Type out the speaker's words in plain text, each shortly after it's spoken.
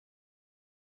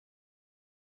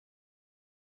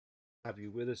have you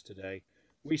with us today.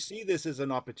 We see this as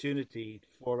an opportunity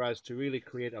for us to really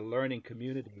create a learning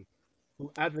community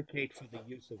who advocate for the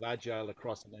use of Agile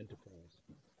across an enterprise.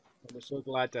 And we're so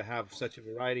glad to have such a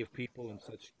variety of people and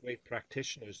such great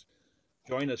practitioners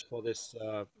join us for this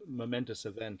momentous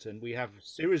event. And we have a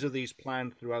series of these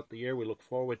planned throughout the year. We look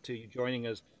forward to you joining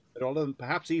us at all of them,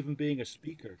 perhaps even being a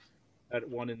speaker at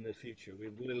one in the future. We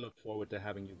really look forward to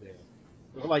having you there.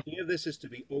 The whole idea of this is to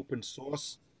be open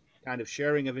source, kind of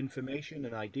sharing of information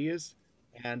and ideas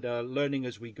and learning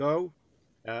as we go.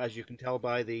 As you can tell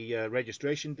by the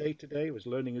registration date today, it was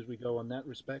learning as we go on that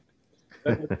respect.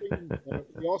 But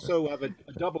we also have a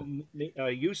double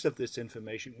use of this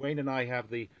information. Wayne and I have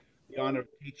the honor of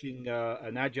teaching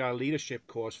an Agile leadership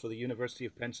course for the University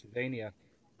of Pennsylvania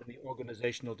in the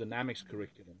Organizational Dynamics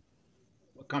curriculum.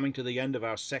 We're coming to the end of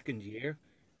our second year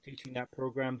teaching that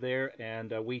program there,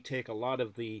 and we take a lot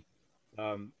of the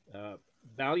um, uh,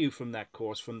 value from that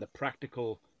course, from the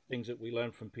practical things that we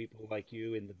learn from people like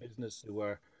you in the business who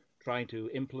are trying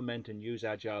to implement and use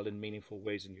Agile in meaningful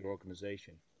ways in your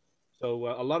organization. So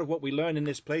a lot of what we learn in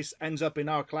this place ends up in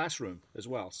our classroom as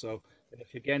well. So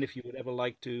if you would ever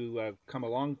like to come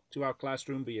along to our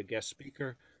classroom, be a guest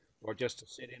speaker, or just to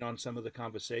sit in on some of the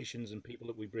conversations and people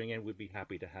that we bring in, we'd be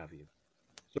happy to have you.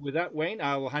 So with that, Wayne,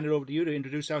 I will hand it over to you to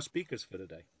introduce our speakers for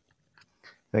today.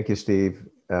 Thank you, Steve.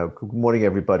 Good morning,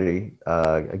 everybody.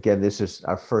 Again, this is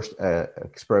our first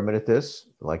experiment at this,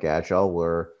 like Agile,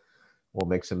 where we'll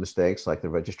make some mistakes like the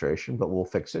registration, but we'll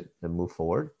fix it and move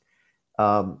forward.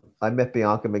 I met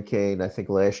Bianca McCain, I think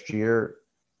last year.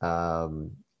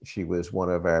 She was one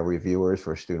of our reviewers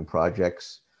for student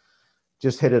projects.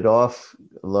 Just hit it off,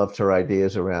 loved her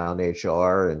ideas around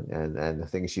HR and the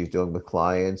things she's doing with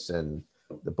clients and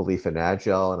the belief in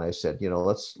Agile. And I said,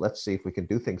 let's see if we can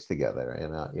do things together.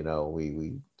 And,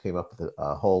 we came up with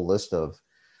a whole list of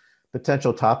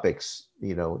potential topics,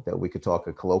 that we could talk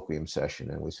a colloquium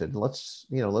session. And we said, let's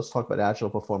talk about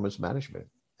Agile performance management.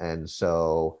 And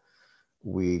so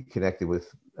we connected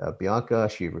with Bianca.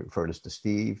 She referred us to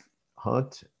Steve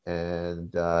Hunt,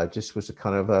 and just was a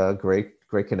kind of a great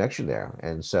connection there.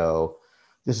 And so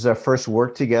this is our first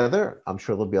work together. I'm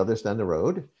sure there'll be others down the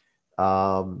road.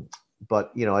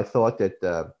 But I thought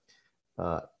that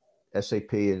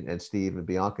SAP and Steve and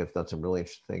Bianca have done some really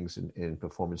interesting things in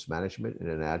performance management in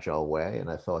an Agile way. And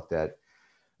I thought that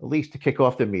at least to kick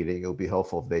off the meeting, it would be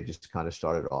helpful if they just kind of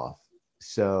started off.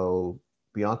 So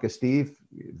Bianca, Steve,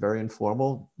 very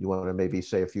informal. You want to maybe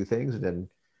say a few things, and then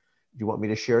do you want me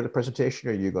to share the presentation,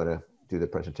 or are you going to do the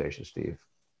presentation, Steve?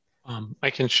 I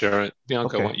can share it.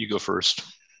 Bianca, Okay. why don't you go first?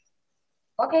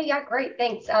 Okay, yeah, great.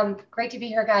 Thanks. Great to be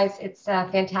here, guys. It's a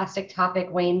fantastic topic.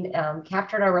 Wayne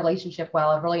captured our relationship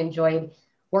well. I've really enjoyed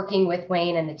working with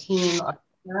Wayne and the team on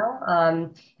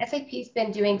Agile. SAP's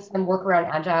been doing some work around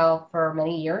Agile for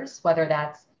many years, whether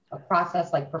that's a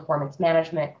process like performance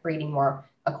management, creating more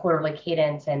a quarterly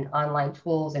cadence and online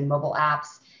tools and mobile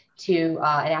apps, to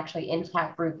an actually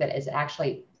intact group that is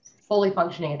actually fully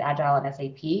functioning as Agile at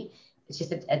SAP.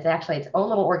 It's actually its own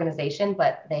little organization,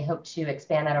 but they hope to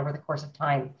expand that over the course of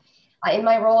time. In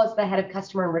my role as the head of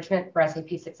customer enrichment for SAP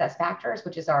SuccessFactors,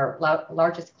 which is our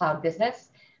largest cloud business,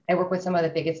 I work with some of the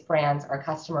biggest brands, our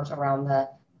customers around the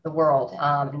world.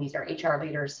 And these are HR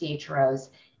leaders, CHROs.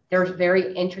 There's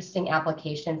very interesting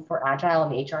application for Agile in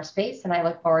the HR space, and I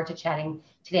look forward to chatting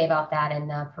today about that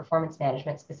in performance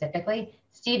management specifically.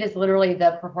 Steve is literally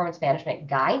the performance management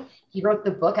guy. He wrote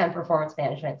the book on performance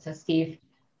management. So Steve,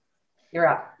 you're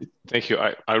up. Thank you.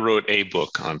 I wrote a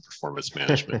book on performance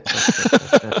management,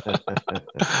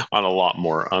 on a lot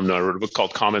more. No, I wrote a book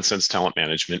called Common Sense Talent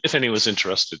Management, if anyone's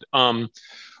interested.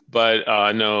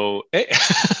 But no, hey,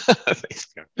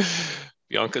 thanks,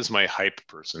 Bianca's my hype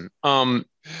person. Yeah,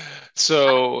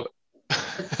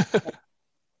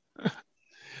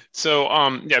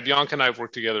 Bianca and I have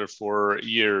worked together for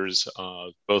years,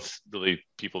 both really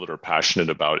people that are passionate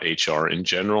about HR in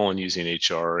general and using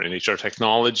HR and HR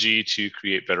technology to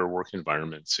create better work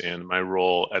environments. And my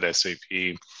role at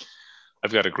SAP,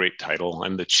 I've got a great title.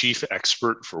 I'm the Chief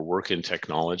Expert for Work in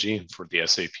Technology for the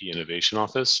SAP Innovation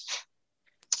Office.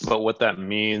 But what that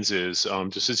means is,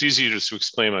 it's easier just to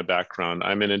explain my background.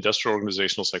 I'm an industrial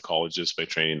organizational psychologist by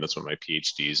training. That's what my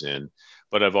PhD is in.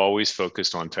 But I've always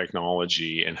focused on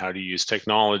technology and how to use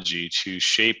technology to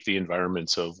shape the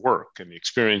environments of work and the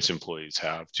experience employees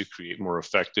have to create more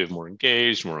effective, more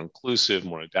engaged, more inclusive,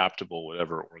 more adaptable,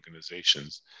 whatever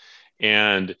organizations.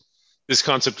 And this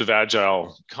concept of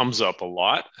Agile comes up a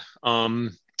lot.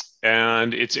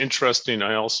 And it's interesting.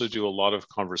 I also do a lot of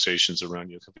conversations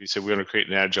around, company say we're going to create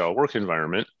an Agile work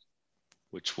environment,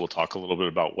 which we'll talk a little bit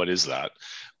about what is that.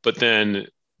 But then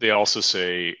they also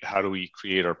say, how do we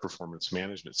create our performance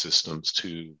management systems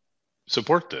to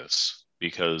support this?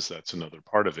 Because that's another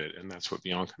part of it. And that's what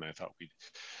Bianca and I thought we'd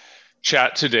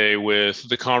chat today with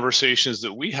the conversations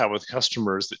that we have with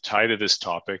customers that tie to this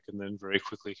topic, and then very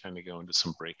quickly kind of go into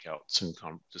some breakouts and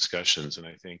discussions. And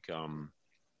I think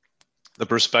the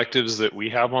perspectives that we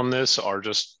have on this are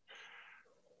just,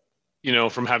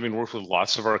 from having worked with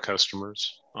lots of our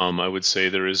customers, I would say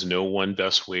there is no one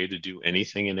best way to do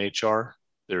anything in HR.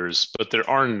 But there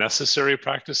are necessary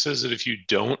practices that if you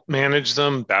don't manage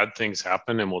them, bad things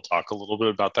happen. And we'll talk a little bit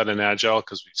about that in Agile,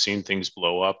 because we've seen things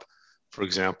blow up. For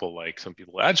example, like some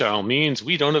people, Agile means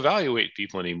we don't evaluate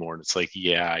people anymore. And it's like,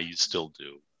 yeah, you still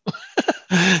do.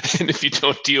 And if you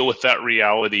don't deal with that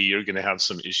reality, you're going to have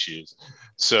some issues.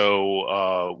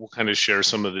 So we'll kind of share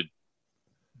some of the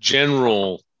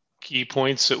general key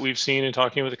points that we've seen in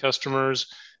talking with the customers,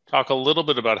 talk a little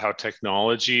bit about how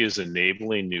technology is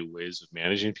enabling new ways of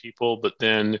managing people, but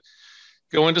then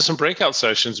go into some breakout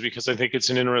sessions, because I think it's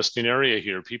an interesting area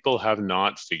here. People have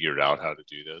not figured out how to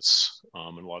do this.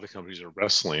 And a lot of companies are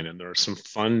wrestling, and there are some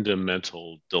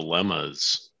fundamental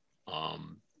dilemmas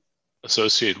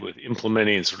associated with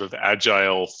implementing sort of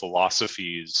agile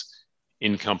philosophies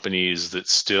in companies that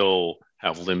still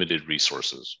have limited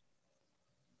resources.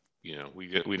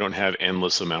 We don't have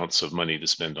endless amounts of money to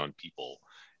spend on people.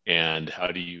 And how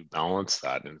do you balance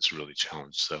that? And it's really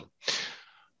challenged. So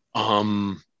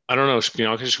I don't know,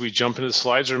 Bianca, should we jump into the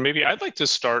slides? Or maybe I'd like to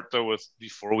start, though, with,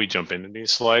 before we jump into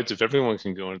these slides, if everyone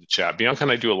can go into the chat. Bianca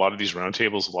and I do a lot of these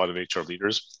roundtables, a lot of HR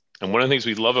leaders. And one of the things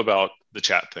we love about the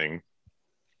chat thing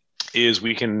is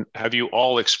we can have you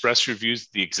all express your views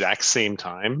at the exact same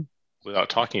time without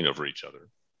talking over each other.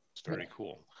 It's very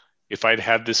cool. If I'd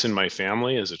had this in my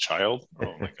family as a child,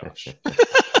 oh my gosh.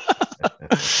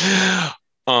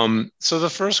 So the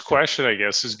first question, I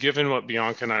guess, is, given what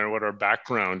Bianca and I, what our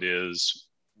background is,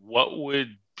 what would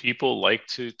people like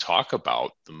to talk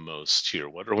about the most here?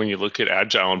 When you look at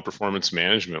Agile and performance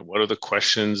management, what are the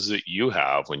questions that you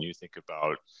have when you think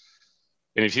about,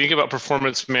 and if you think about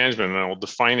performance management, and I will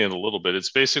define it a little bit,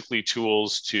 it's basically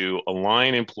tools to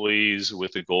align employees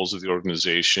with the goals of the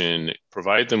organization,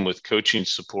 provide them with coaching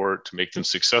support to make them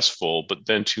successful, but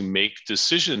then to make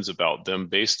decisions about them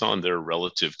based on their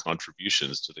relative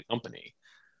contributions to the company.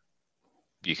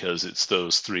 Because it's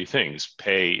those three things.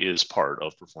 Pay is part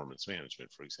of performance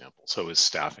management, for example. So is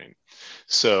staffing.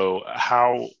 So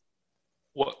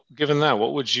given that, what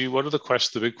are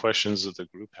the big questions that the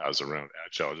group has around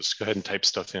Agile? Just go ahead and type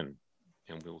stuff in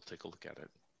and we'll take a look at it.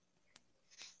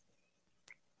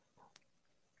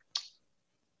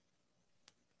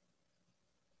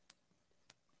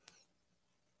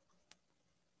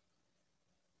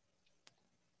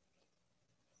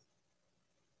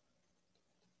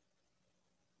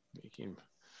 Making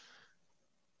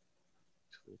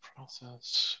tool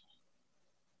process.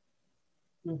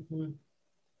 Mm-hmm.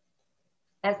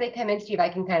 As they come in, Steve, I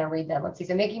can kind of read them. Let's see.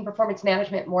 So making performance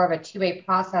management more of a two-way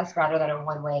process rather than a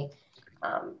one-way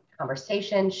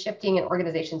conversation, shifting an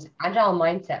organization's agile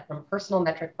mindset from personal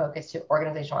metric focus to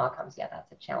organizational outcomes. Yeah,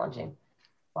 that's a challenging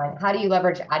one. How do you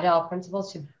leverage agile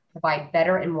principles to provide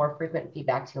better and more frequent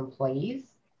feedback to employees?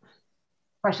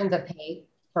 Questions of pay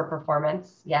for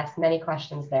performance. Yes, many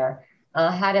questions there.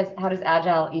 How does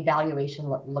agile evaluation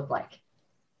look like?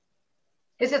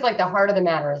 This is like the heart of the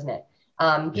matter, isn't it?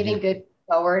 Giving good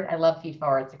forward. I love feed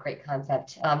forward. It's a great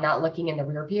concept. Not looking in the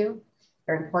rear view.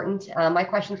 Very important. My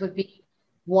questions would be,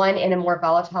 one, in a more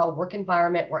volatile work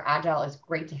environment where Agile is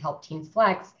great to help teams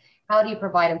flex, how do you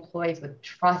provide employees with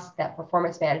trust that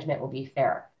performance management will be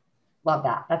fair? Love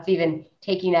that. That's even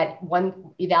taking that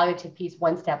one evaluative piece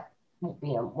one step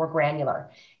more granular.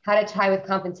 How to tie with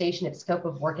compensation if scope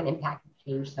of work and impact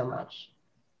change so much.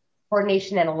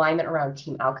 Coordination and alignment around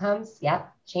team outcomes.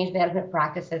 Yep. Change management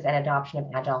practices and adoption of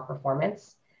Agile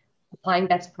performance. Applying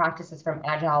best practices from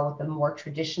Agile with the more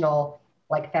traditional,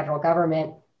 like federal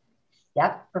government.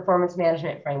 Yep. Performance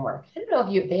management framework. I don't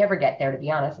know if they ever get there, to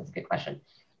be honest. That's a good question.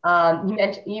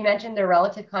 You mentioned their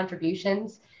relative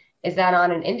contributions. Is that on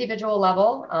an individual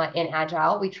level in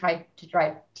Agile? We try to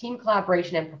drive team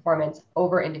collaboration and performance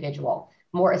over individual.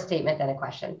 More a statement than a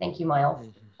question. Thank you, Miles.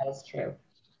 That is true.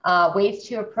 Ways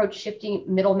to approach shifting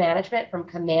middle management from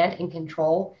command and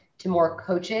control to more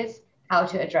coaches, how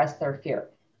to address their fear.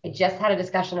 I just had a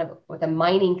discussion with a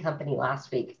mining company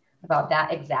last week about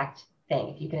that exact thing,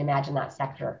 if you can imagine that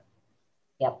sector.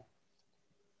 Yep.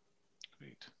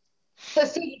 Great. So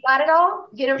Steve, you got it all?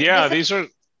 Yeah, these are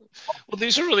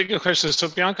really good questions. So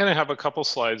Bianca and I have a couple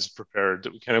slides prepared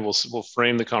that we kind of will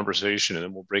frame the conversation, and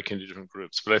then we'll break into different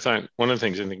groups. But I thought one of the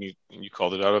things, I think you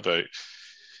called it out of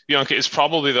Bianca, it's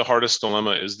probably the hardest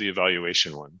dilemma is the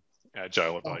evaluation one,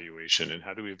 agile evaluation, and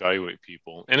how do we evaluate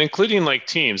people, and including like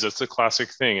teams. That's the classic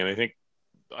thing. And I think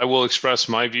I will express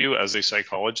my view as a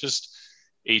psychologist.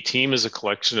 A team is a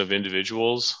collection of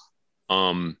individuals.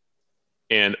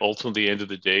 And ultimately, at the end of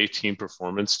the day, team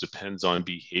performance depends on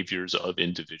behaviors of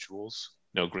individuals.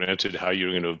 Now, granted, how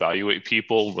you're going to evaluate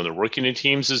people when they're working in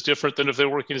teams is different than if they're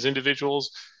working as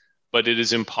individuals, but it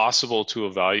is impossible to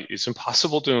evaluate. It's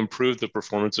impossible to improve the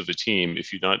performance of a team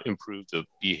if you not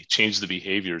change the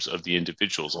behaviors of the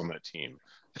individuals on that team.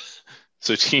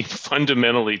 So team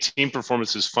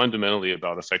performance is fundamentally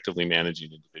about effectively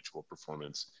managing individual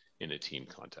performance in a team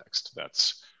context.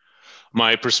 That's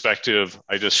my perspective.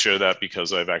 I just share that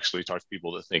because I've actually talked to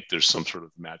people that think there's some sort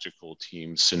of magical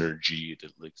team synergy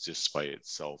that exists by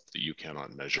itself that you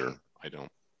cannot measure. I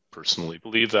don't personally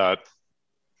believe that,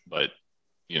 but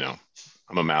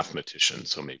I'm a mathematician,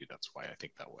 so maybe that's why I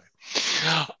think that way.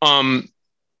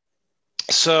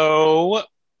 So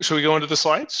should we go into the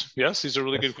slides? Yes, these are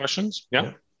really good questions.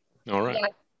 Yeah. All right. Yeah,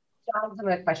 jot some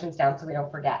of the questions down so we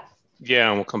don't forget. Yeah,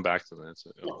 and we'll come back to that.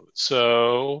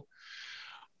 So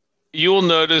you will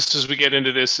notice as we get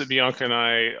into this that Bianca and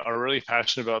I are really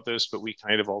passionate about this, but we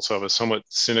kind of also have a somewhat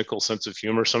cynical sense of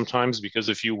humor sometimes, because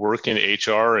if you work in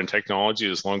HR and technology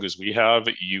as long as we have,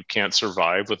 you can't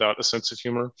survive without a sense of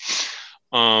humor.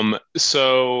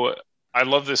 So I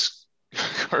love this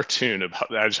cartoon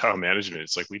about agile management.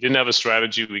 It's like, we didn't have a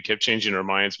strategy. We kept changing our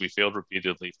minds. We failed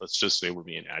repeatedly. Let's just say we're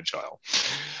being agile.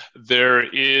 There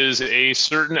is a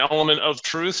certain element of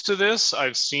truth to this.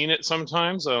 I've seen it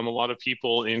sometimes. A lot of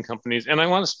people in companies, and I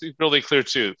want to speak really clear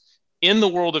too, in the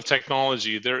world of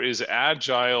technology, there is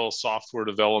agile software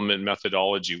development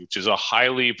methodology, which is a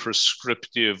highly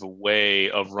prescriptive way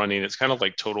of running. It's kind of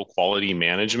like total quality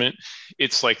management.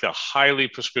 It's like the highly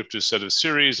prescriptive set of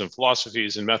series and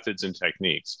philosophies and methods and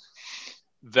techniques.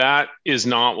 That is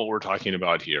not what we're talking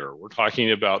about here. We're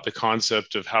talking about the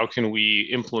concept of how can we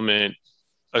implement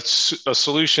a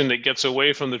solution that gets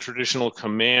away from the traditional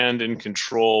command and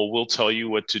control, we'll tell you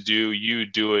what to do, you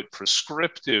do it,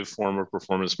 prescriptive form of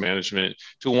performance management,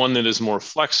 to one that is more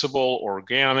flexible,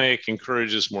 organic,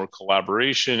 encourages more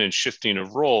collaboration and shifting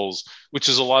of roles, which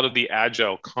is a lot of the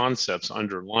agile concepts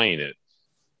underlying it.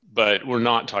 But we're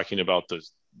not talking about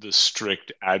the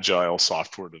strict agile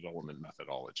software development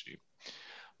methodology.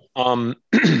 And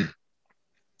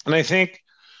I think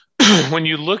when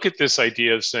you look at this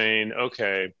idea of saying,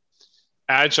 okay,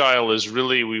 agile is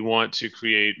really, we want to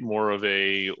create more of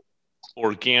a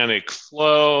organic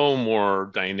flow,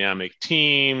 more dynamic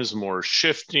teams, more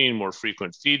shifting, more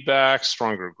frequent feedback,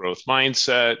 stronger growth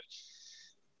mindset.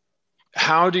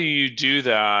 How do you do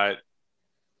that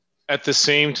at the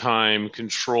same time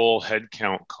control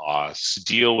headcount costs,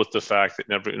 deal with the fact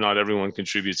that not everyone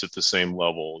contributes at the same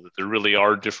level, that there really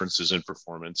are differences in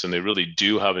performance and they really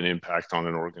do have an impact on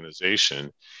an organization?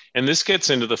 And this gets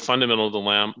into the fundamental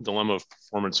dilemma of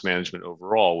performance management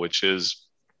overall, which is,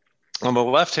 on the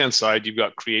left-hand side, you've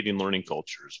got creating learning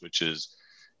cultures, which is,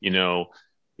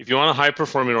 if you want a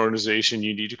high-performing organization,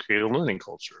 you need to create a learning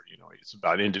culture. It's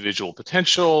about individual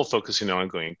potential, focusing on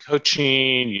ongoing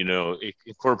coaching. It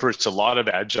incorporates a lot of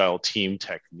agile team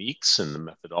techniques and the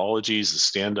methodologies, the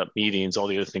stand-up meetings, all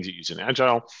the other things you use in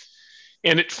agile.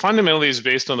 And it fundamentally is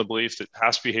based on the belief that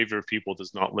past behavior of people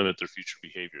does not limit their future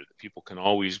behavior, that people can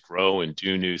always grow and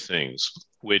do new things,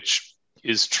 which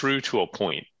is true to a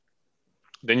point.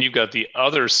 Then you've got the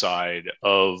other side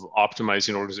of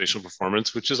optimizing organizational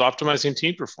performance, which is optimizing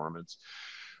team performance,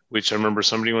 which I remember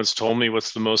somebody once told me,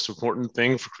 what's the most important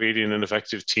thing for creating an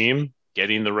effective team?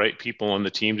 Getting the right people on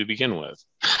the team to begin with.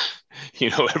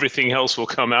 Everything else will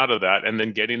come out of that, and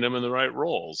then getting them in the right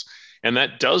roles. And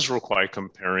that does require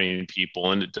comparing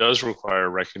people, and it does require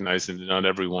recognizing that not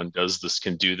everyone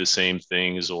can do the same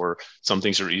things, or some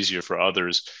things are easier for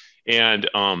others. And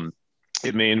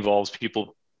it may involve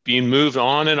people being moved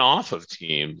on and off of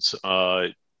teams,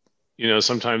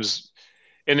 sometimes,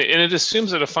 and it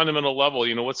assumes at a fundamental level,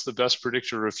 what's the best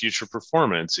predictor of future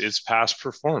performance? It's past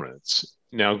performance.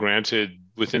 Now, granted,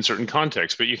 within certain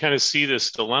contexts, but you kind of see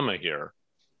this dilemma here.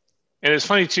 And it's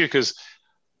funny too, because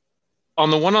on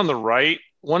the one on the right,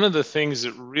 one of the things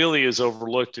that really is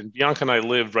overlooked, and Bianca and I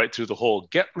lived right through the whole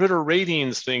get rid of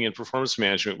ratings thing in performance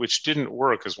management, which didn't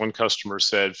work, as one customer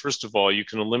said. First of all, you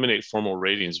can eliminate formal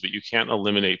ratings, but you can't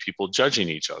eliminate people judging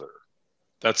each other.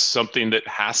 That's something that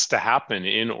has to happen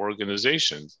in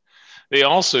organizations. They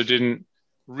also didn't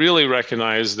really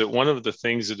recognize that one of the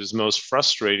things that is most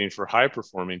frustrating for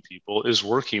high-performing people is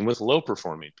working with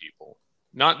low-performing people.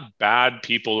 not bad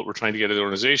people that we're trying to get to the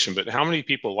organization, but how many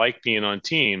people like being on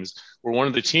teams where one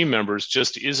of the team members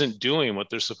just isn't doing what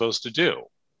they're supposed to do?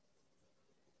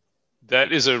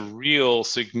 That is a real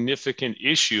significant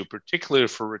issue, particularly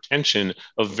for retention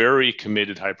of very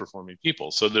committed, high-performing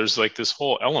people. So there's like this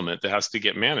whole element that has to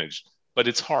get managed, but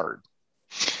it's hard.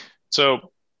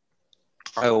 So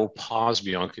I will pause.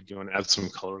 Bianca, do you want to add some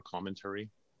color commentary?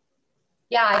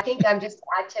 Yeah, I think I'm just to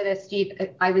add to this, Steve.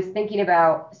 I was thinking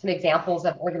about some examples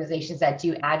of organizations that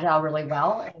do Agile really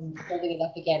well and holding it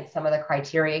up against some of the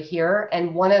criteria here.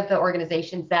 And one of the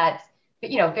organizations that's,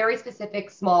 very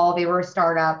specific, small, they were a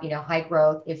startup, high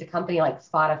growth, is a company like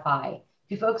Spotify.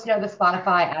 Do folks know the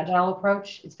Spotify Agile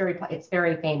approach? It's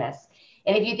very famous.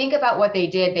 And if you think about what they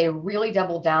did, they really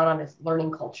doubled down on this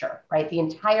learning culture, right? The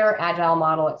entire Agile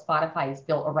model at Spotify is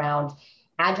built around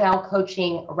Agile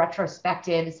coaching,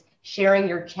 retrospectives, sharing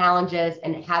your challenges,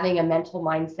 and having a mental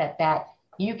mindset that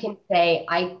you can say,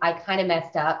 I kind of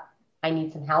messed up, I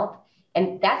need some help.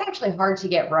 And that's actually hard to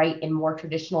get right in more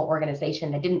traditional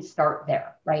organization that didn't start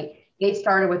there, right? They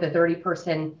started with a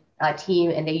 30-person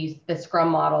team, and they used the Scrum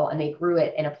model, and they grew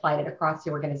it and applied it across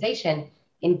the organization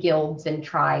in guilds and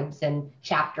tribes and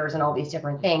chapters and all these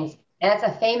different things. And that's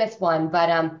a famous one, but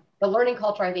the learning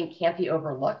culture, I think, can't be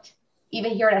overlooked.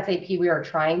 Even here at SAP, we are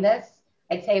trying this.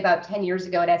 I'd say about 10 years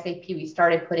ago at SAP, we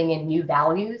started putting in new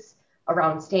values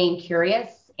around staying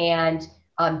curious and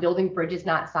building bridges,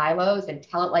 not silos, and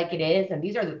tell it like it is. And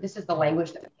this is the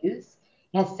language that we use.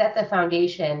 It has set the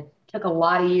foundation. Took a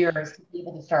lot of years to be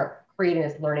able to start creating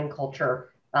this learning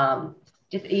culture,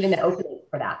 just even the opening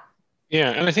for that.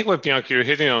 Yeah, and I think what Bianca, you're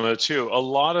hitting on that too. A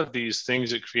lot of these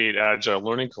things that create agile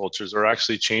learning cultures are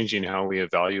actually changing how we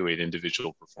evaluate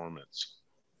individual performance.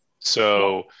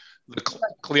 So,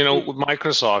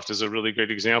 Microsoft is a really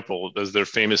great example. There's their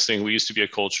famous thing. We used to be a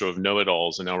culture of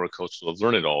know-it-alls, and now we're a culture of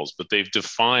learn-it-alls. But they've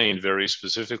defined very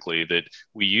specifically that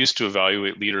we used to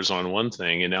evaluate leaders on one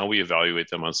thing, and now we evaluate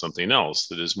them on something else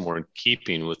that is more in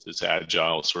keeping with this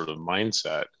agile sort of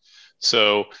mindset.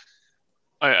 So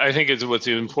I think what's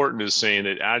important is saying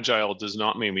that agile does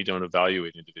not mean we don't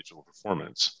evaluate individual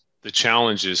performance. The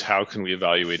challenge is how can we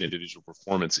evaluate individual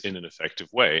performance in an effective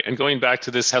way? And going back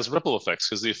to this has ripple effects,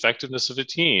 because the effectiveness of a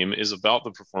team is about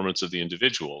the performance of the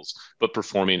individuals, but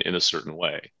performing in a certain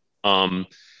way.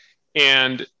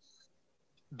 And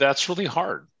that's really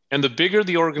hard. And the bigger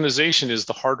the organization is,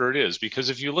 the harder it is. Because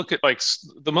if you look at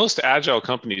the most agile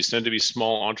companies tend to be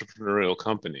small entrepreneurial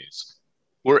companies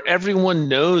where everyone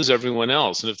knows everyone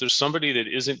else. And if there's somebody that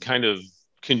isn't kind of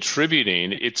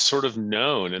contributing, it's sort of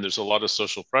known, and there's a lot of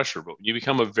social pressure. But when you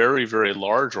become a very, very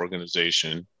large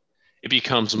organization, it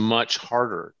becomes much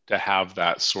harder to have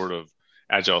that sort of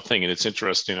agile thing. And it's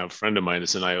interesting, I have a friend of mine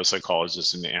that's an IO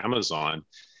psychologist in Amazon,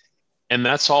 and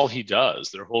that's all he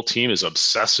does. Their whole team is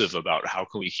obsessive about how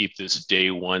can we keep this day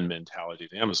one mentality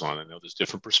at Amazon. I know there's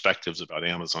different perspectives about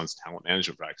Amazon's talent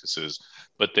management practices,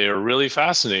 but they are really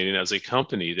fascinating as a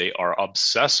company. They are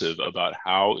obsessive about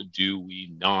how do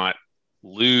we not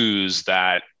lose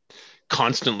that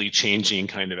constantly changing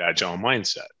kind of agile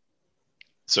mindset.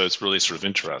 So it's really sort of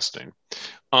interesting.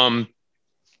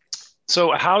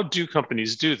 So how do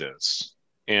companies do this?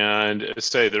 And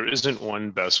say there isn't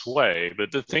one best way,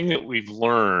 but the thing that we've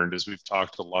learned is we've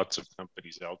talked to lots of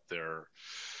companies out there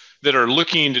that are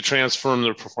looking to transform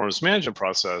their performance management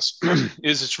process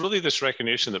is it's really this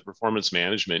recognition that performance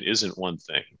management isn't one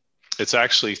thing. It's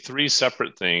actually three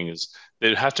separate things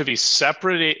that have to be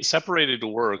separated to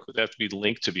work, but they have to be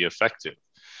linked to be effective.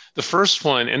 The first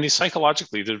one, and these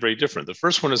psychologically, they're very different. The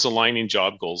first one is aligning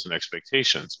job goals and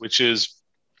expectations, which is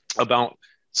about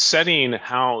setting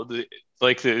how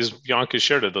as Bianca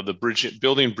shared it,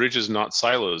 building bridges, not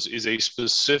silos, is a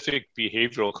specific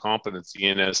behavioral competency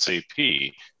in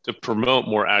SAP to promote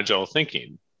more agile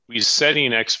thinking. We're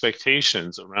setting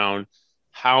expectations around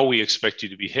how we expect you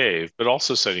to behave, but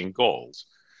also setting goals.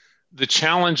 The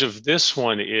challenge of this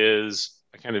one is,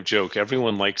 I kind of joke,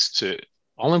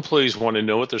 all employees want to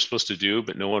know what they're supposed to do,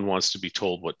 but no one wants to be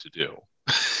told what to do.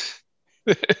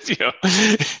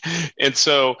 And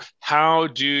so how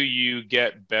do you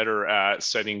get better at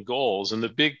setting goals? And the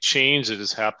big change that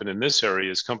has happened in this area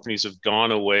is companies have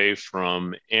gone away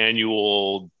from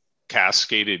annual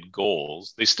cascaded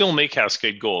goals. They still make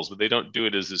cascade goals, but they don't do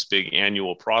it as this big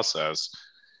annual process.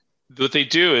 What they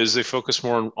do is they focus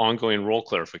more on ongoing role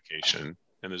clarification.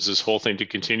 And there's this whole thing to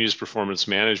continuous performance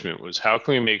management was how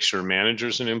can we make sure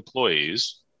managers and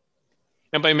employees,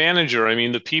 and by manager, I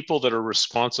mean the people that are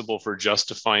responsible for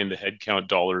justifying the headcount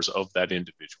dollars of that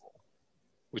individual,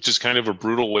 which is kind of a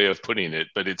brutal way of putting it,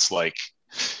 but it's like,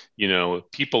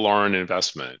 people are an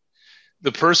investment.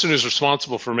 the person who's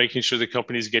responsible for making sure the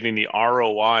company is getting the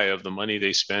ROI of the money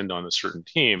they spend on a certain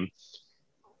team,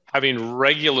 having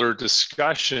regular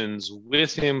discussions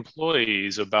with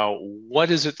employees about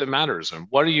what is it that matters and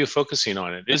what are you focusing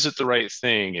on, and is it the right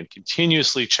thing, and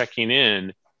continuously checking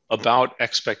in about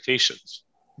expectations,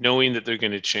 knowing that they're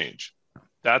going to change.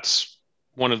 That's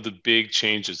one of the big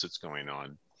changes that's going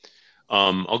on.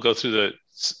 I'll go through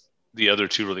the other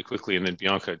two really quickly, and then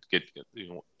Bianca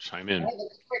chime in. I have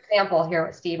a quick example here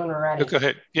with Steve when we're ready. Go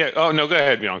ahead. Yeah. Oh no, go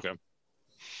ahead, Bianca.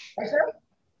 Are you sure?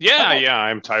 Yeah, Okay. yeah.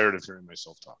 I'm tired of hearing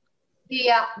myself talk.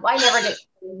 Yeah, I never get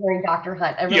hearing Dr.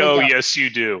 Hunt. I really don't. Yes, you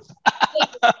do.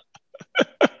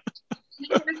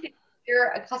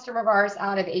 Here, a customer of ours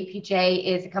out of APJ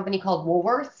is a company called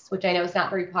Woolworths, which I know is not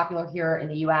very popular here in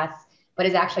the US, but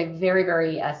is actually very,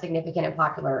 very significant and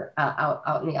popular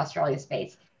out in the Australia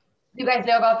space. Do you guys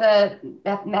know about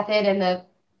the method and the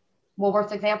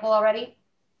Woolworths example already?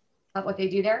 Of what they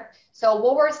do there? So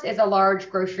Woolworths is a large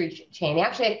grocery chain. They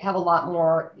actually have a lot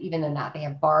more even than that. They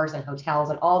have bars and hotels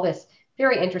and all this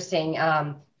very interesting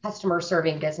customer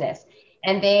serving business.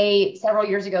 And they, several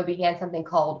years ago, began something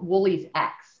called Woolies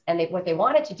X. And what they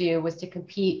wanted to do was to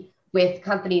compete with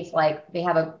companies like, they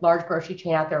have a large grocery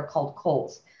chain out there called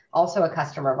Kohl's, also a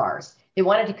customer of ours. They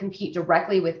wanted to compete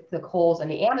directly with the Kohl's and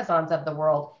the Amazons of the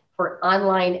world for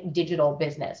online digital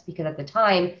business, because at the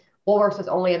time, Woolworths was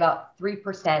only about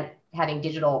 3% having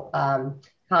digital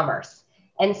commerce.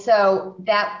 And so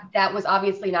that was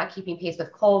obviously not keeping pace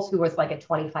with Kohl's, who was like at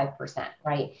 25%,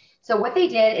 right? So what they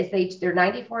did is they're a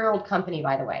 94-year-old company,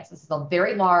 by the way. So this is a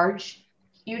very large,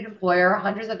 huge employer,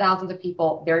 hundreds of thousands of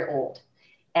people, very old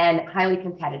and highly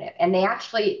competitive. And they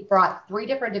actually brought 3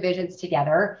 different divisions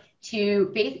together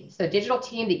to so digital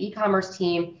team, the e-commerce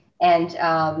team, and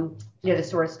the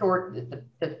sort of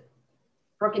the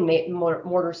brick and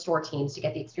mortar store teams to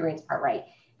get the experience part right.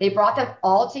 They brought them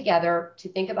all together to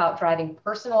think about driving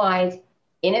personalized,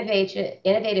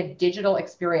 innovative digital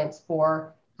experience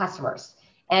for customers.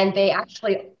 And they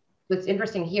actually, what's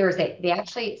interesting here is they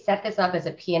actually set this up as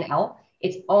a P&L,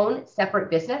 its own separate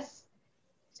business.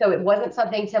 So it wasn't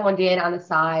something someone did on the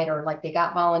side, or like they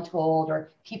got voluntold,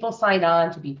 or people signed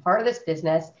on to be part of this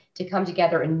business to come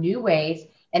together in new ways.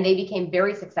 And they became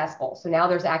very successful. So now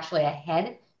there's actually a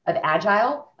head of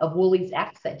Agile, of Woolies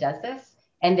X, that does this.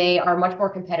 And they are much more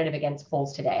competitive against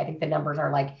Kohl's today. I think the numbers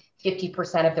are like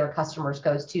 50% of their customers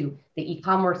goes to the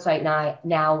e-commerce site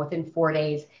now within 4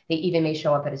 days. They even may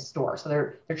show up at a store. So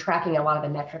they're tracking a lot of the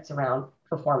metrics around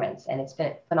performance, and it's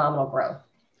been phenomenal growth.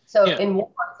 So in one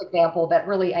example, that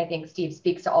really, I think, Steve,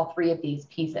 speaks to all 3 of these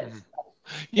pieces.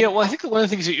 Yeah, well, I think one of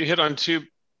the things that you hit on too,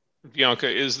 Bianca,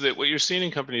 is that what you're seeing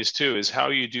in companies too is how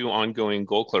you do ongoing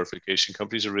goal clarification.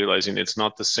 Companies are realizing it's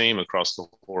not the same across the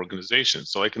whole organization.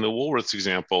 So like in the Woolworths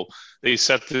example, they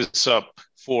set this up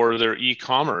for their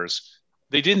e-commerce.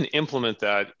 They didn't implement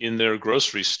that in their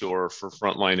grocery store for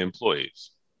frontline employees.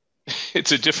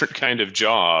 It's a different kind of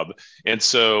job. And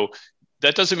so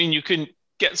that doesn't mean you can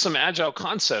get some agile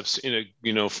concepts in a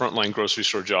frontline grocery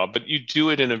store job, but you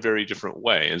do it in a very different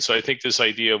way. And so I think this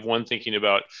idea of thinking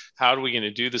about how are we going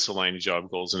to do this aligning job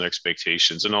goals and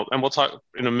expectations, and we'll talk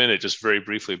in a minute just very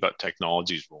briefly about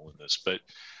technology's role in this, but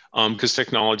because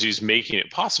technology is making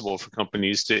it possible for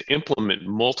companies to implement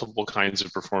multiple kinds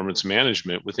of performance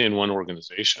management within one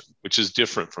organization, which is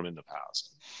different from in the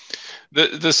past.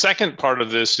 The second part of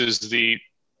this is the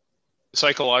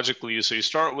psychologically, so you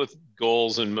start with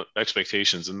goals and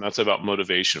expectations, and that's about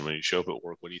motivation. When you show up at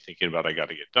work, what are you thinking about? I got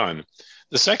to get done.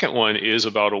 The second one is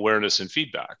about awareness and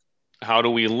feedback. How do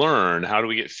we learn? How do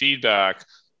we get feedback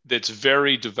that's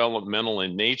very developmental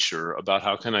in nature about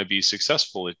how can I be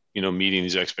successful at meeting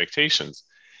these expectations?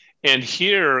 And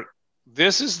here,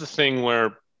 this is the thing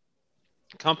where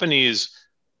companies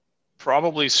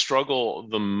probably struggle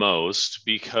the most,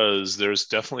 because there's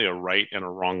definitely a right and a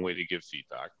wrong way to give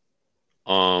feedback.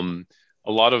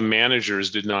 A lot of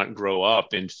managers did not grow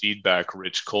up in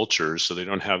feedback-rich cultures, so they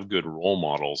don't have good role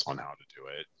models on how to do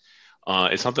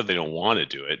it. It's not that they don't want to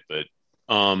do it, but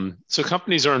so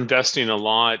companies are investing a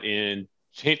lot in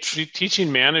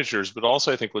teaching managers, but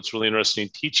also I think what's really interesting,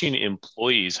 teaching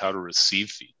employees how to receive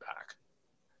feedback,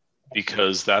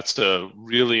 because that's a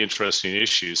really interesting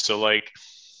issue. So like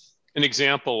an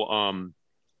example,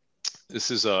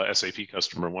 this is a SAP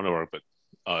customer, one of our, but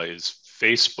is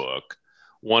Facebook.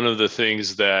 One of the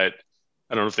things that,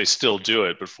 I don't know if they still do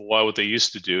it, but for a while what they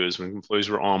used to do is when employees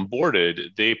were onboarded,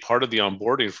 part of the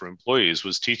onboarding for employees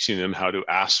was teaching them how to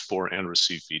ask for and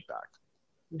receive feedback.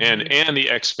 Mm-hmm. And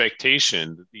the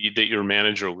expectation that your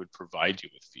manager would provide you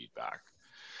with feedback.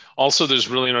 Also, there's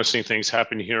really interesting things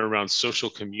happening here around social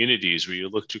communities where you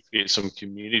look to create some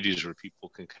communities where people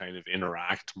can kind of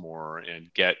interact more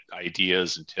and get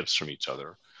ideas and tips from each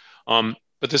other.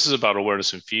 But this is about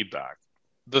awareness and feedback.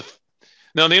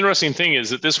 Now, the interesting thing is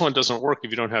that this one doesn't work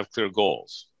if you don't have clear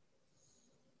goals,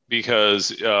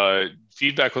 because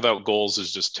feedback without goals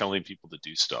is just telling people to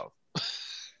do stuff.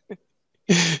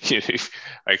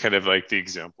 I kind of like the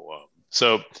example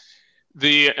of.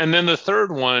 And then the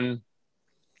third one,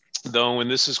 though, when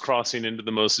this is crossing into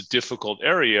the most difficult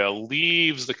area,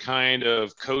 leaves the kind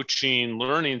of coaching,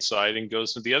 learning side and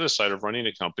goes to the other side of running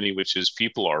a company, which is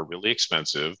people are really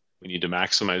expensive. We need to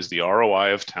maximize the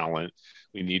ROI of talent.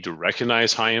 We need to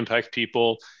recognize high impact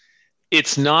people.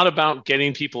 It's not about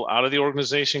getting people out of the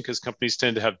organization, because companies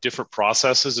tend to have different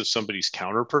processes if somebody's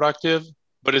counterproductive,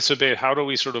 but it's about how do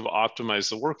we sort of optimize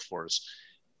the workforce.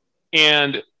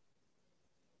 And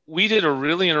we did a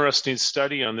really interesting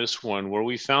study on this one where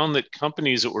we found that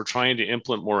companies that were trying to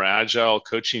implement more agile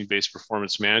coaching-based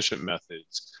performance management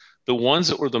methods, the ones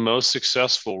that were the most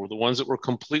successful were the ones that were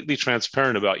completely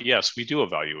transparent about, yes, we do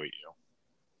evaluate you.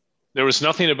 There was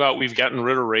nothing about we've gotten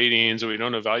rid of ratings or we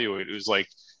don't evaluate. It was like,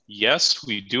 yes,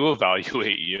 we do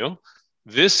evaluate you.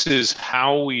 This is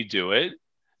how we do it.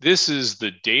 This is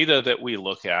the data that we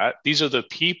look at. These are the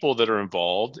people that are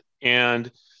involved. And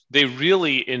they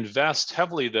really invest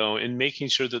heavily, though, in making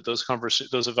sure that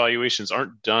those evaluations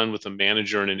aren't done with a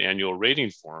manager in an annual rating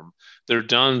form. They're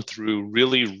done through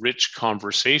really rich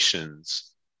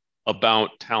conversations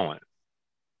about talent.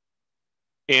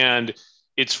 And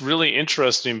it's really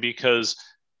interesting because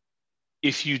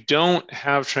if you don't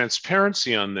have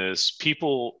transparency on this,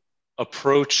 people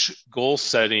approach goal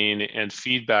setting and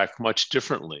feedback much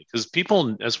differently. Because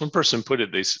people, as one person put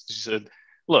it, she said,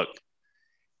 look,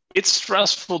 it's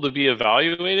stressful to be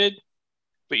evaluated,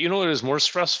 but you know what is more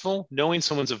stressful? Knowing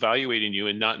someone's evaluating you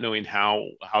and not knowing how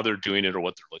they're doing it or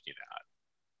what they're looking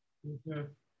at. Mm-hmm.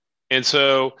 And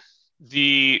so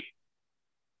the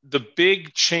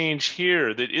big change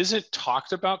here that isn't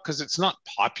talked about, because it's not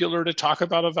popular to talk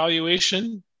about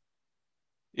evaluation,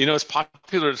 it's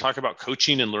popular to talk about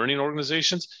coaching and learning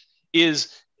organizations,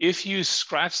 is if you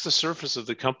scratch the surface of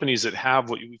the companies that have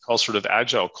what we call sort of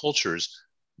agile cultures,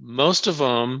 most of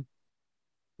them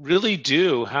really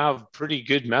do have pretty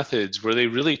good methods where they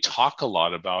really talk a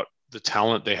lot about the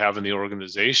talent they have in the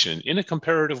organization in a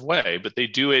comparative way, but they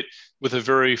do it with a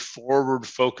very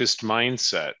forward-focused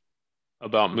mindset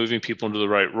about moving people into the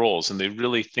right roles, and they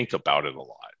really think about it a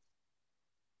lot.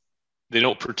 They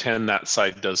don't pretend that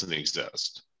side doesn't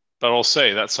exist, but I'll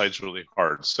say that side's really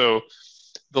hard. So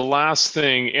the last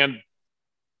thing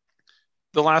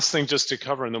just to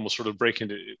cover, and then we'll sort of break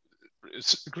into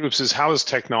groups, is how is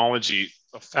technology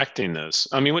affecting this?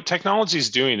 I mean, what technology is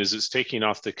doing is it's taking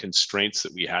off the constraints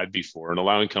that we had before and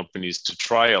allowing companies to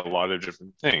try a lot of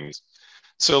different things.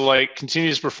 So like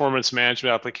continuous performance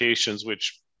management applications,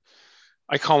 which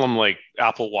I call them like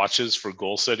Apple Watches for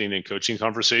goal setting and coaching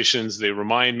conversations. They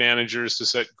remind managers to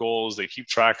set goals. They keep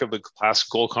track of the past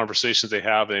goal conversations they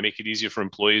have, and they make it easier for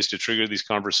employees to trigger these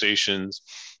conversations.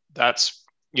 That's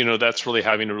really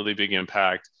having a really big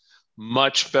impact.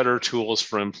 Much better tools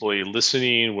for employee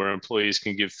listening, where employees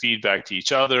can give feedback to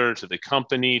each other, to the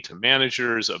company, to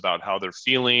managers about how they're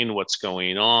feeling, what's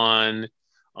going on.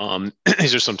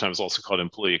 These are sometimes also called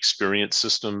employee experience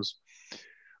systems.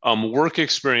 Work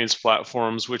experience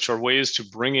platforms, which are ways to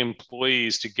bring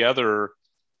employees together,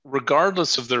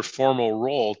 regardless of their formal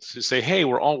role, to say, hey,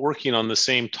 we're all working on the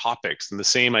same topics and the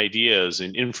same ideas,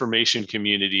 and information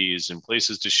communities and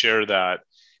places to share that,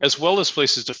 as well as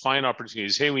places to find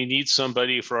opportunities. Hey, we need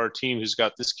somebody for our team who's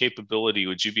got this capability.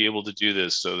 Would you be able to do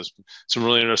this? So there's some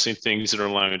really interesting things that are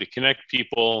allowing to connect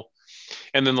people.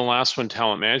 And then the last one,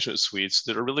 talent management suites,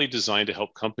 that are really designed to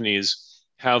help companies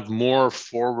have more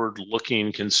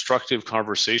forward-looking, constructive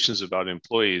conversations about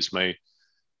employees.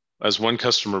 As one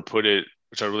customer put it,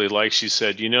 which I really like, she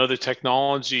said, the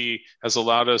technology has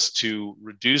allowed us to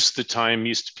reduce the time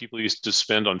people used to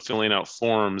spend on filling out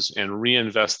forms and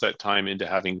reinvest that time into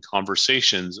having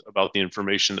conversations about the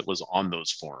information that was on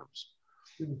those forms.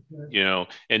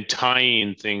 Mm-hmm. And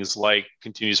tying things like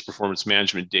continuous performance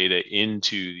management data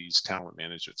into these talent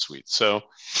management suites. So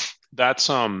that's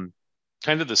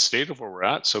kind of the state of where we're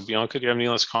at. So Bianca, do you have any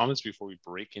last comments before we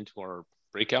break into our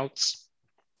breakouts?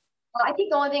 Well, I think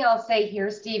the only thing I'll say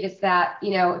here, Steve, is that,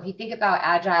 if you think about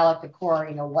Agile at the core,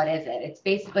 what is it? It's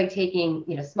basically taking,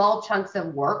 small chunks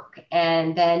of work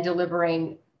and then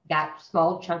delivering that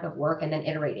small chunk of work and then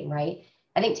iterating, right?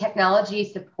 I think technology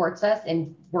supports us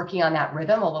in working on that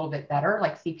rhythm a little bit better,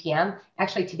 like CPM.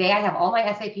 Actually, today I have all my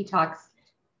SAP talks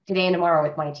today and tomorrow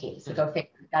with my team, so go figure.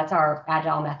 That's our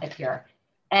agile method here.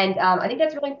 And I think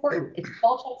that's really important. It's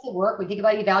small chunks of work. We think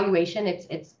about evaluation.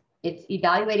 It's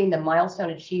evaluating the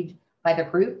milestone achieved by the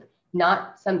group,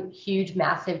 not some huge,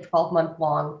 massive 12-month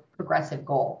long progressive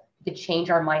goal to change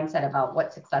our mindset about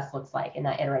what success looks like in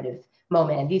that iterative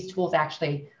moment. And these tools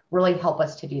actually really help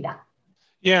us to do that.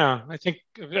 Yeah, I think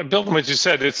building on what you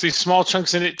said, it's these small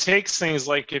chunks, and it takes things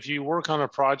like if you work on a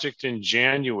project in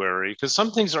January, because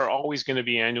some things are always going to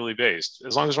be annually based.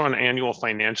 As long as we're on annual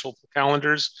financial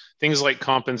calendars, things like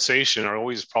compensation are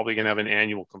always probably going to have an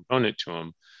annual component to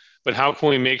them. But how can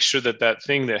we make sure that that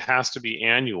thing that has to be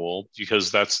annual,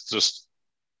 because that's just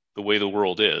the way the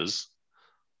world is,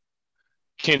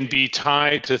 can be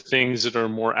tied to things that are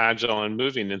more agile and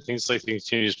moving, and things like the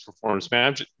continuous performance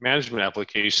management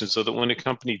application, so that when a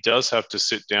company does have to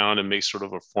sit down and make sort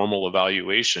of a formal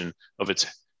evaluation of its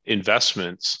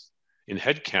investments in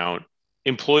headcount,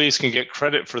 employees can get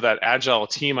credit for that agile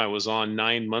team I was on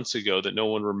 9 months ago that no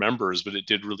one remembers, but it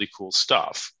did really cool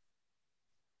stuff.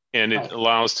 And it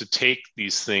allows to take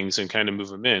these things and kind of move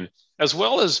them in, as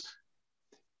well as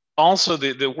also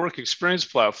the work experience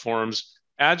platforms.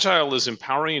 Agile is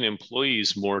empowering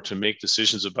employees more to make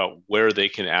decisions about where they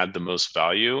can add the most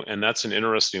value. And that's an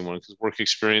interesting one, because work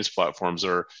experience platforms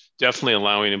are definitely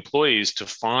allowing employees to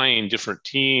find different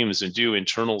teams and do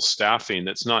internal staffing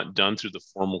that's not done through the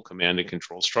formal command and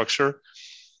control structure.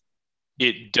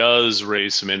 It does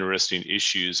raise some interesting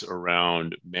issues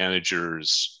around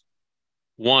managers,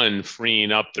 one,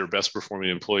 freeing up their best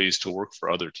performing employees to work for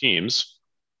other teams,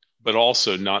 but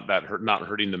also not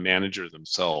hurting the manager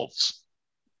themselves.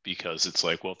 Because it's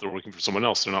like, well, if they're working for someone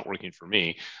else, they're not working for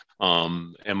me.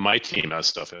 And my team has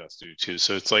stuff it has to do too.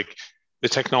 So it's like the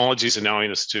technology is allowing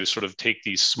us to sort of take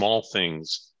these small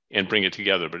things and bring it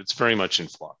together, but it's very much in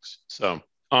flux. So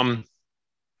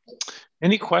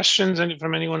any questions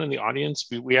from anyone in the audience?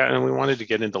 We wanted to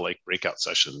get into like breakout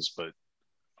sessions, but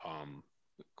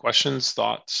questions,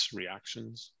 thoughts,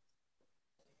 reactions?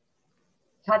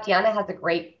 Tatiana has a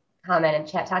great comment in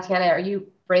chat. Tatiana, are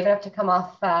you brave enough to come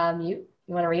off mute?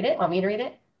 You want to read it? Want me to read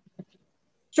it?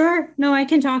 Sure. No, I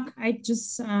can talk. I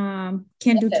just can't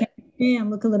do chemistry and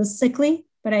look a little sickly,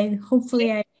 but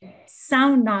hopefully I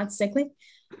sound not sickly.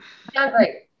 Sound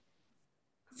great.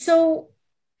 So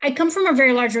I come from a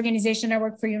very large organization. I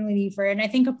work for Unilever, and I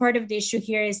think a part of the issue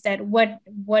here is that what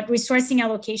resourcing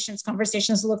allocations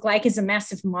conversations look like is a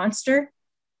massive monster.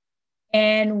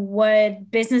 And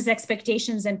what business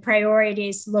expectations and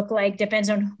priorities look like depends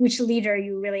on which leader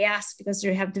you really ask, because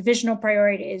you have divisional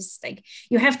priorities. Like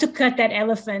you have to cut that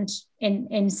elephant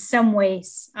in some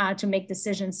ways to make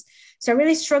decisions. So I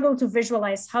really struggle to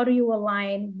visualize, how do you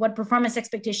align what performance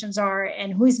expectations are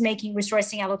and who's making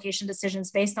resourcing allocation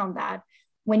decisions based on that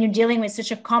when you're dealing with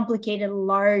such a complicated,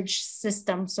 large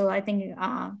system. So I think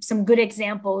some good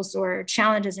examples or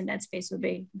challenges in that space would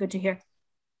be good to hear.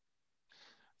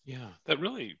 Yeah, that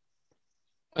really,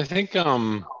 I think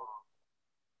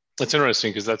it's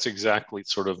interesting, because that's exactly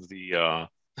sort of the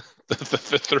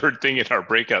third thing in our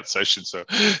breakout session. So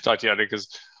Tatiana,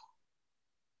 because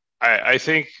I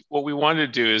think what we wanted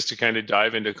to do is to kind of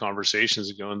dive into conversations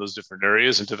and go in those different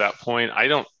areas. And to that point,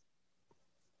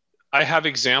 I have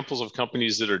examples of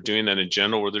companies that are doing that in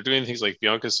general, where they're doing things like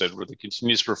Bianca said, where the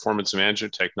continuous performance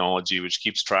management technology, which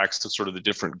keeps tracks of sort of the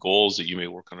different goals that you may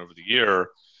work on over the year,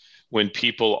 when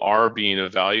people are being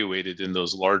evaluated in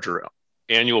those larger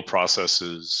annual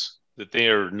processes that they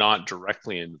are not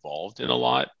directly involved in a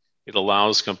lot, it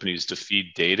allows companies to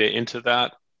feed data into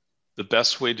that. The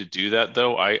best way to do that,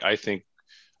 though, I think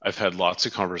I've had lots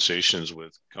of conversations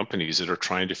with companies that are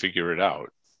trying to figure it out.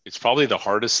 It's probably the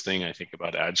hardest thing I think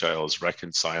about Agile is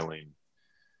reconciling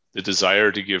the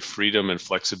desire to give freedom and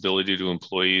flexibility to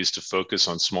employees to focus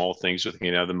on small things that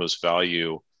can add the most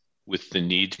value, with the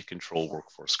need to control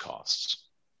workforce costs.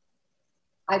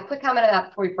 I quick comment on that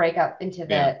before we break up into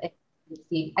the,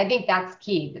 I think that's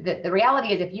key. The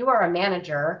reality is, if you are a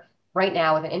manager right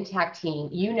now with an intact team,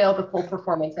 you know the full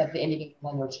performance of the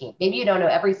individual on your team. Maybe you don't know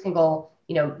every single,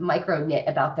 micro nit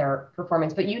about their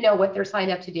performance, but you know what they're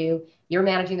signed up to do. You're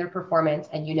managing their performance,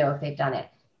 and you know if they've done it.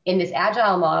 In this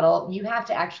agile model, you have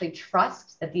to actually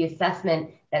trust that the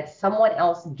assessment that someone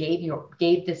else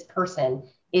gave this person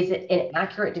is an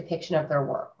accurate depiction of their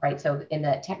work, right? So in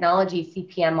the technology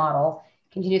CPM model,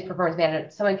 continuous performance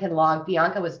management, someone can log,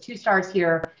 Bianca was 2 stars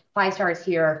here, 5 stars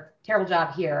here, terrible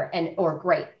job here, or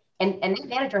great. And that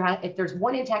manager has, if there's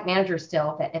one intact manager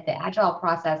still, if the agile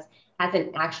process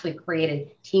hasn't actually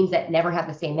created teams that never have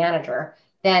the same manager,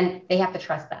 then they have to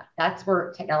trust that. That's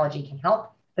where technology can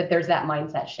help, but there's that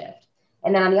mindset shift.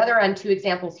 And then on the other end, 2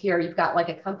 examples here, you've got like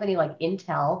a company like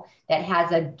Intel that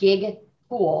has a gig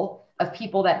pool of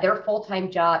people that their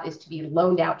full-time job is to be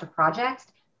loaned out to projects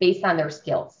based on their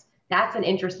skills. That's an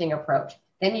interesting approach.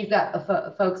 Then you've got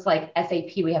folks like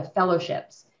SAP, we have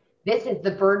fellowships. This is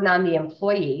the burden on the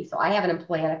employee. So I have an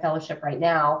employee on a fellowship right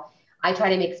now. I try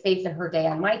to make space in her day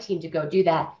on my team to go do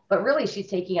that, but really she's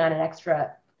taking on an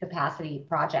extra capacity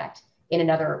project in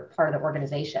another part of the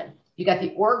organization. You got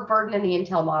the org burden in the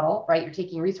Intel model, right? You're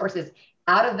taking resources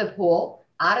out of the pool,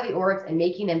 out of the orgs and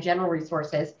making them general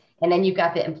resources. And then you've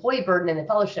got the employee burden in the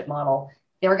fellowship model.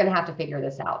 They're going to have to figure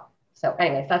this out. So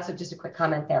anyways, that's just a quick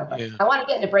comment there, but I want to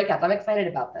get into breakup. I'm excited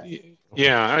about this.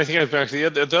 Yeah, I think back to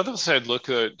the other side, look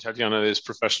at Tatiana, is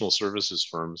professional services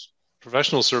firms.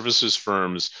 Professional services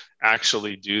firms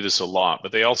actually do this a lot,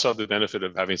 but they also have the benefit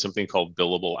of having something called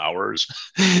billable hours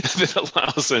that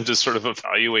allows them to sort of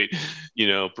evaluate,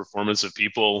 performance of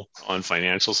people on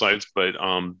financial sides. But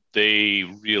they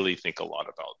really think a lot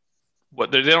about what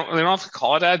they don't have to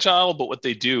call it agile, but what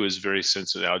they do is very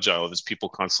sensitive agile. It's people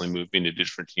constantly moving to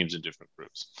different teams and different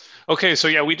groups. Okay, so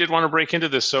yeah, we did want to break into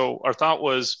this. So our thought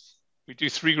was we do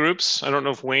 3 groups. I don't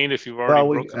know if Wayne, if you've already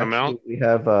broken them out. We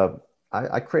have.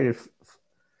 I created.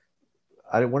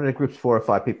 I wanted the groups 4 or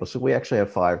 5 people, so we actually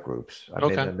have 5 groups. I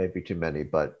mean, that may be too many,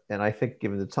 and I think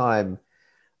given the time,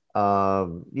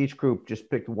 each group just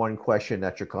pick one question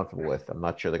that you're comfortable with. I'm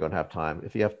not sure they're going to have time.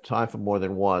 If you have time for more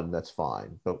than one, that's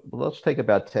fine. But let's take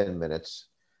about 10 minutes,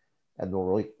 and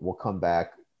we'll come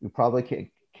back. We probably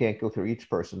can't go through each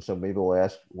person, so maybe we'll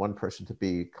ask one person to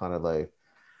be kind of a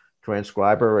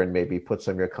transcriber and maybe put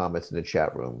some of your comments in the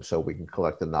chat room so we can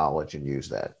collect the knowledge and use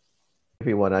that.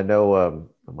 Everyone, I know,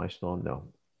 am I still on? No.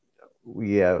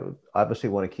 We obviously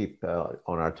want to keep on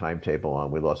our timetable on.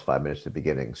 We lost 5 minutes at the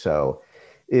beginning. So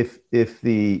if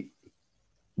the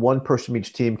one person from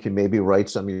each team can maybe write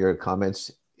some of your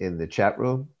comments in the chat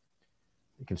room,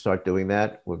 you can start doing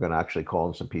that. We're going to actually call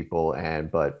in some people,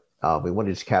 but we want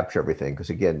to just capture everything because,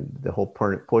 again, the whole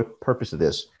purpose of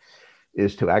this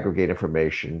is to aggregate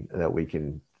information that we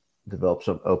can develop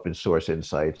some open source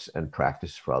insights and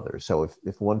practice for others. So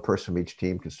if one person from each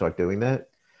team can start doing that.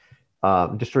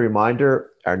 Just a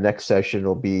reminder, our next session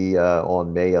will be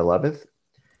on May 11th.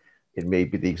 It may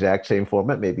be the exact same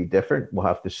format, may be different. We'll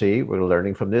have to see. We're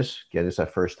learning from this. Again, it's our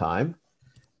first time.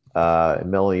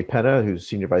 Melanie Penna, who's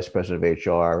Senior Vice President of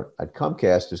HR at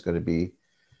Comcast, is going to be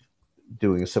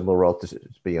doing a similar role to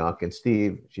Bianca and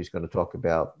Steve. She's going to talk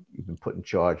about, you've been put in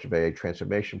charge of a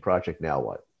transformation project, now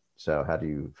what? So how do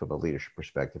you, from a leadership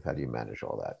perspective, how do you manage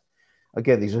all that?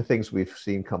 Again, these are things we've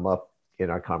seen come up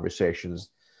in our conversations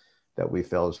that we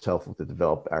felt is helpful to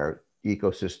develop our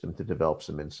ecosystem, to develop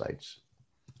some insights.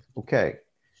 Okay.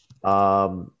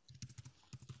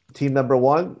 Team number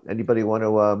 1, anybody want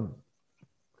to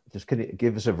just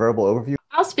give us a verbal overview?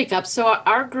 I'll speak up. So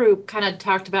our group kind of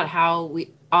talked about how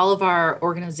all of our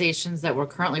organizations that we're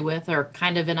currently with are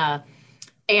kind of in a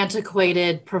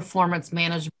antiquated performance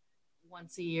management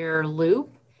once a year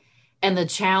loop, and the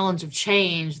challenge of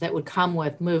change that would come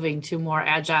with moving to more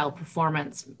agile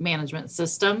performance management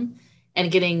system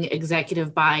and getting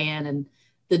executive buy-in, and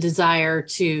the desire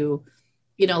to,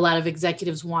 a lot of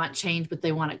executives want change, but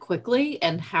they want it quickly,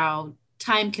 and how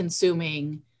time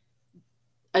consuming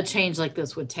a change like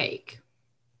this would take.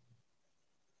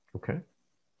 Okay,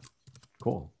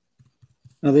 cool.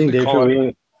 I think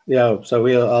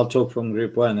I'll talk from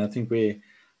group 1. I think we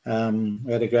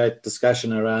had a great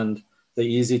discussion around the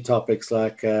easy topics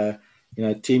like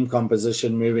team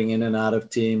composition, moving in and out of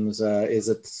teams, is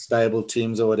it stable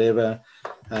teams or whatever.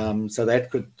 So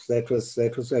that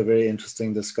was a very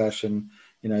interesting discussion.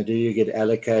 Do you get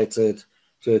allocated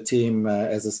to a team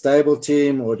as a stable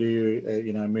team, or do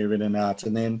you move in and out?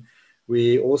 And then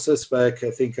we also spoke,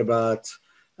 I think, about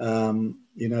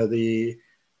the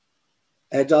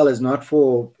Agile is not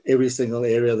for every single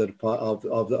area of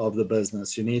the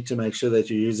business. You need to make sure that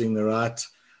you're using the right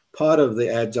part of the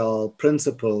Agile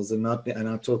principles, and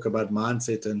I'll talk about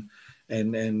mindset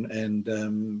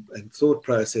and thought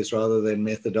process rather than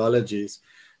methodologies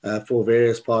for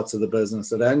various parts of the business.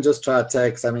 So don't just try to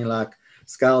take something like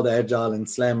Scaled Agile and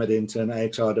slam it into an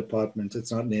HR department.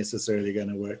 It's not necessarily going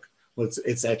to work. Well,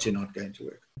 it's actually not going to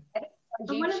work.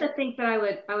 One of the things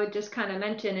that I would just kind of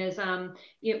mention is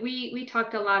we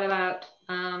talked a lot about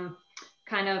how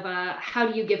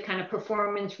do you give kind of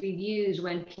performance reviews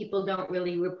when people don't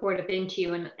really report up into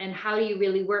you, and how do you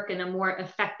really work in a more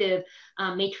effective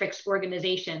matrix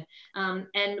organization.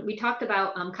 And we talked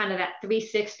about kind of that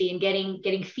 360 and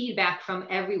getting feedback from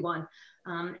everyone.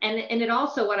 And it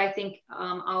also, what I think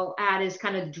I'll add is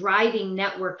kind of driving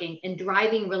networking and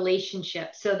driving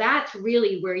relationships. So that's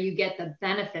really where you get the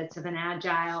benefits of an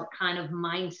agile kind of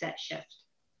mindset shift.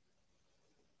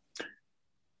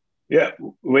 Yeah,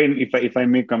 Wayne, if I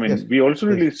may come in, Yes, we also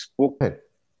please. really spoke. Go ahead.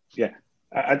 Yeah,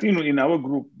 I think in our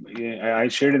group, I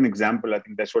shared an example. I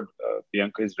think that's what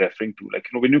Bianca is referring to. Like,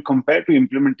 when you compare to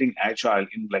implementing Agile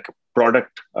in like a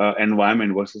product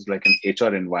environment versus like an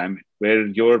HR environment, where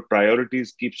your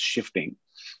priorities keep shifting,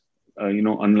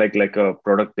 unlike like a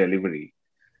product delivery,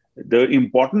 the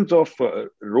importance of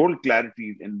role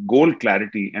clarity and goal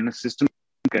clarity and a system.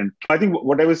 I think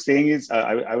what I was saying is,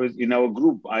 I was in our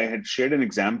group, I had shared an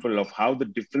example of how the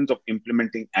difference of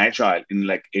implementing Agile in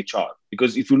like HR.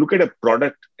 Because if you look at a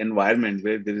product environment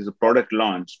where there is a product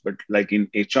launch, but like in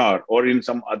HR or in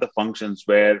some other functions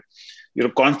where you're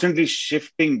constantly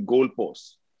shifting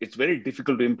goalposts, it's very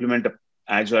difficult to implement a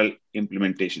Agile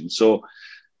implementation. So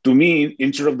to me,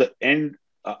 instead of the end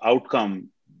outcome,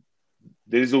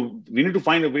 we need to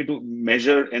find a way to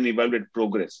measure and evaluate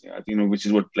progress. I think, which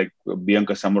is what like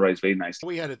Bianca summarized very nicely.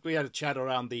 We had a chat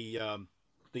around the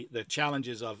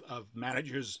challenges of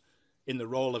managers in the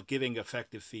role of giving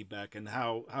effective feedback, and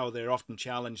how they're often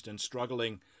challenged and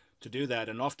struggling to do that,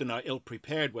 and often are ill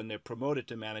prepared when they're promoted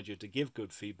to manager to give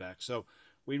good feedback. So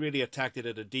we really attacked it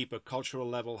at a deeper cultural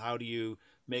level. How do you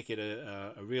make it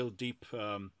a real deep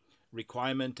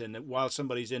requirement, and while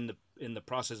somebody's in the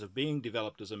process of being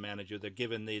developed as a manager, they're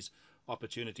given these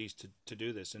opportunities to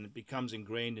do this, and it becomes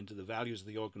ingrained into the values of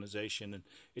the organization. And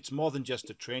it's more than just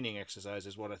a training exercise,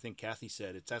 is what I think Kathy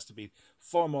said. It has to be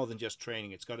far more than just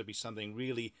training. It's got to be something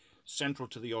really central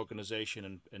to the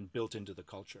organization and built into the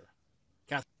culture.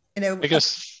 Kathy? I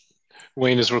guess,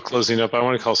 Wayne, as we're closing up, I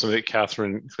want to call something that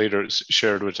Catherine Clater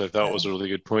shared, which I thought was a really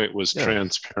good point, was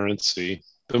transparency.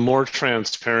 The more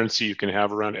transparency you can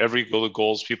have around every goal, the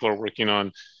goals people are working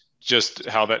on, just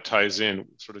how that ties in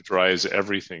sort of drives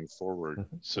everything forward.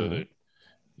 So that,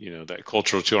 that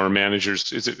cultural to our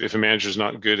managers, if a manager is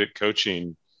not good at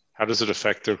coaching, how does it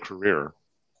affect their career,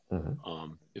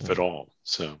 if at all?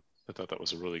 So I thought that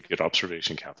was a really good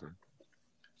observation, Catherine.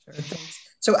 Sure, thanks.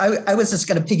 So I was just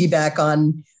going to piggyback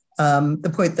on the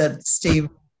point that Steve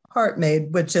Hart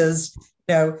made, which is,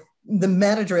 the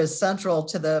manager is central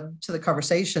to the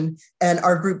conversation, and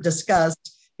our group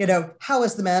discussed, how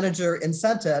is the manager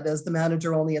incented? Is the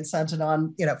manager only incented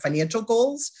on, financial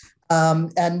goals?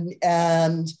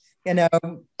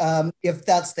 If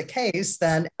that's the case,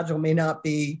 then Agile may not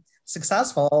be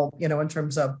successful, in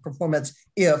terms of performance,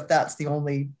 if that's the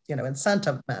only,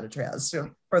 incentive the manager has.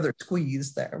 So further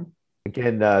squeeze there.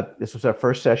 Again, this was our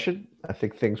first session. I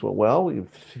think things went well. We have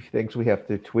things we have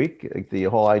to tweak. The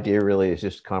whole idea really is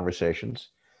just conversations.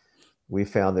 We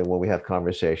found that when we have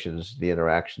conversations, the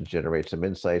interactions generate some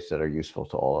insights that are useful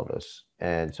to all of us.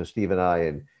 And so Steve and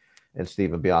I and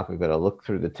Steve and Bianca are going to look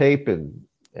through the tape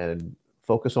and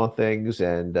focus on things,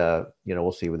 and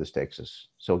we'll see where this takes us.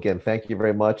 So again, thank you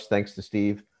very much. Thanks to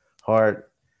Steve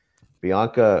Hart,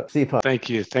 Bianca, Steve. Thank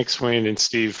you. Thanks, Wayne and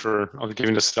Steve, for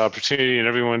giving us the opportunity and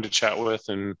everyone to chat with,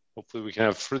 and hopefully we can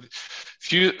have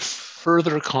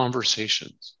further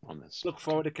conversations on this. Look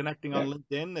forward to connecting on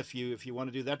LinkedIn if you want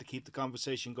to do that, to keep the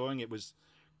conversation going. It was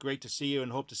great to see you,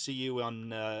 and hope to see you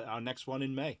on our next one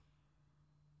in May.